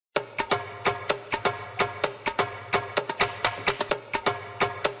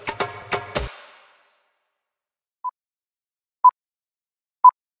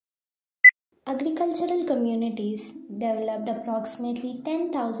Agricultural communities developed approximately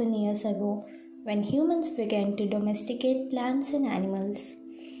 10,000 years ago when humans began to domesticate plants and animals.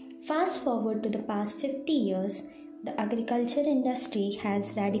 Fast forward to the past 50 years, the agriculture industry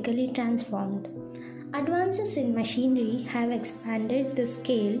has radically transformed. Advances in machinery have expanded the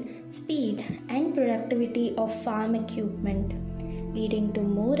scale, speed, and productivity of farm equipment, leading to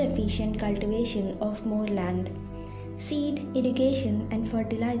more efficient cultivation of more land. Seed, irrigation, and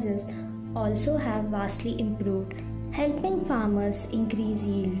fertilizers also have vastly improved, helping farmers increase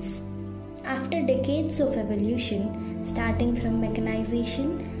yields. After decades of evolution, starting from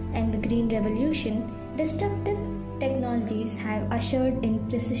mechanization and the Green Revolution, disruptive technologies have ushered in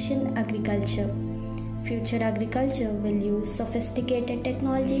precision agriculture. Future agriculture will use sophisticated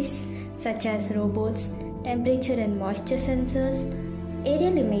technologies such as robots, temperature and moisture sensors,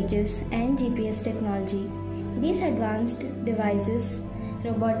 aerial images, and GPS technology. These advanced devices,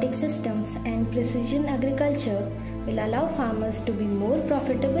 robotic systems, and precision agriculture will allow farmers to be more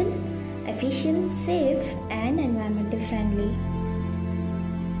profitable, efficient, safe, and environmental friendly.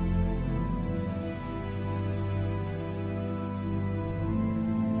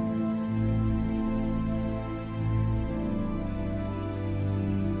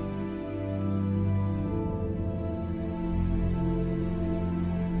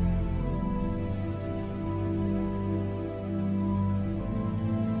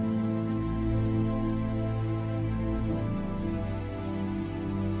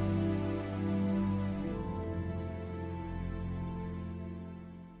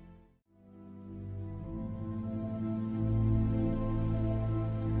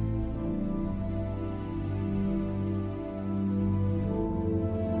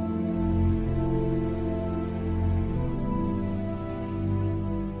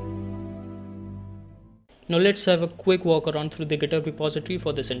 Now let's have a quick walk around through the GitHub repository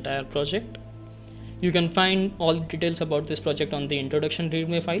for this entire project. You can find all the details about this project on the introduction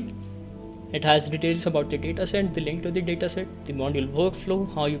readme file. It has details about the dataset, the link to the dataset, the module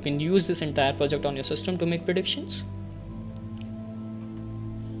workflow, how you can use this entire project on your system to make predictions.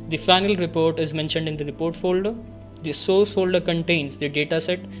 The final report is mentioned in the report folder. The source folder contains the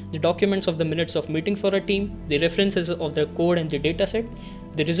dataset, the documents of the minutes of meeting for a team, the references of the code and the dataset.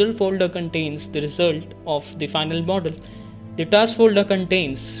 The result folder contains the result of the final model. The task folder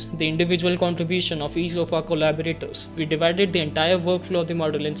contains the individual contribution of each of our collaborators. We divided the entire workflow of the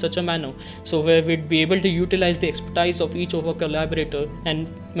model in such a manner so where we'd be able to utilize the expertise of each of our collaborator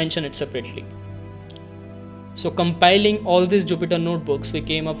and mention it separately. So compiling all these Jupyter notebooks, we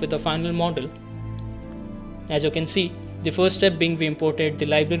came up with a final model. As you can see, the first step being we imported the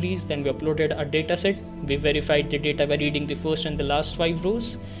libraries, then we uploaded our dataset. We verified the data by reading the first and the last 5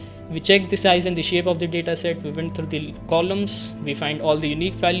 rows. We checked the size and the shape of the dataset. We went through the columns. We find all the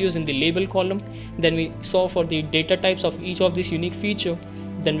unique values in the label column. Then we saw for the data types of each of these unique feature.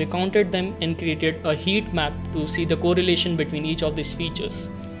 Then we counted them and created a heat map to see the correlation between each of these features.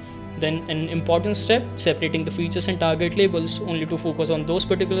 Then an important step, separating the features and target labels only to focus on those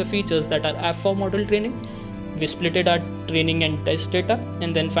particular features that are apt for model training. We splitted our training and test data,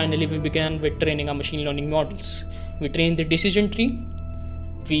 and then finally we began with training our machine learning models. We trained the decision tree.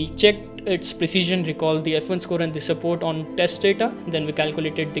 We checked its precision, recall the F1 score and the support on test data. Then we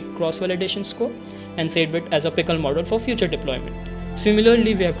calculated the cross-validation score and saved it as a pickle model for future deployment.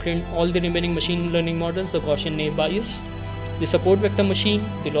 Similarly, we have trained all the remaining machine learning models, the Gaussian naive Bayes, the support vector machine,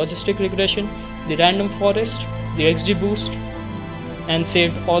 the logistic regression, the random forest, the XGBoost, and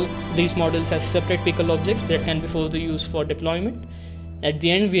saved all these models as separate pickle objects that can be further used for deployment. At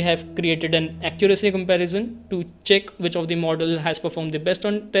the end, we have created an accuracy comparison to check which of the model has performed the best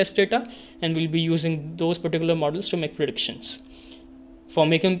on test data, and we'll be using those particular models to make predictions. For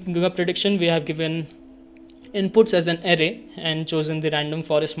making a prediction, we have given inputs as an array and chosen the random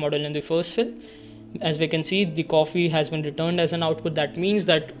forest model in the first cell. As we can see, the coffee has been returned as an output. That means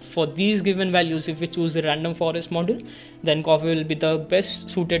that for these given values, if we choose the random forest model, then coffee will be the best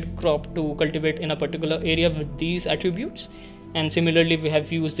suited crop to cultivate in a particular area with these attributes. And similarly, we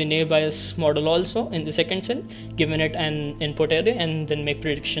have used the naive Bayes model also in the second cell, given it an input array, and then make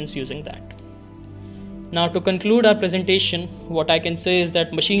predictions using that. Now to conclude our presentation, what I can say is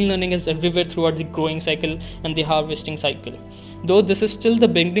that machine learning is everywhere throughout the growing cycle and the harvesting cycle. Though this is still the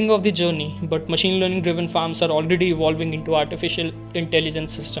beginning of the journey, but machine learning driven farms are already evolving into artificial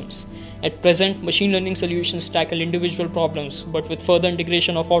intelligence systems. At present, machine learning solutions tackle individual problems, but with further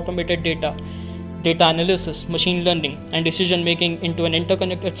integration of automated data analysis, machine learning, and decision making into an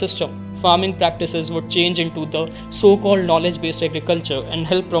interconnected system, farming practices would change into the so-called knowledge-based agriculture and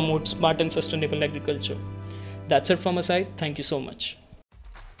help promote smart and sustainable agriculture. That's it from my side. Thank you so much.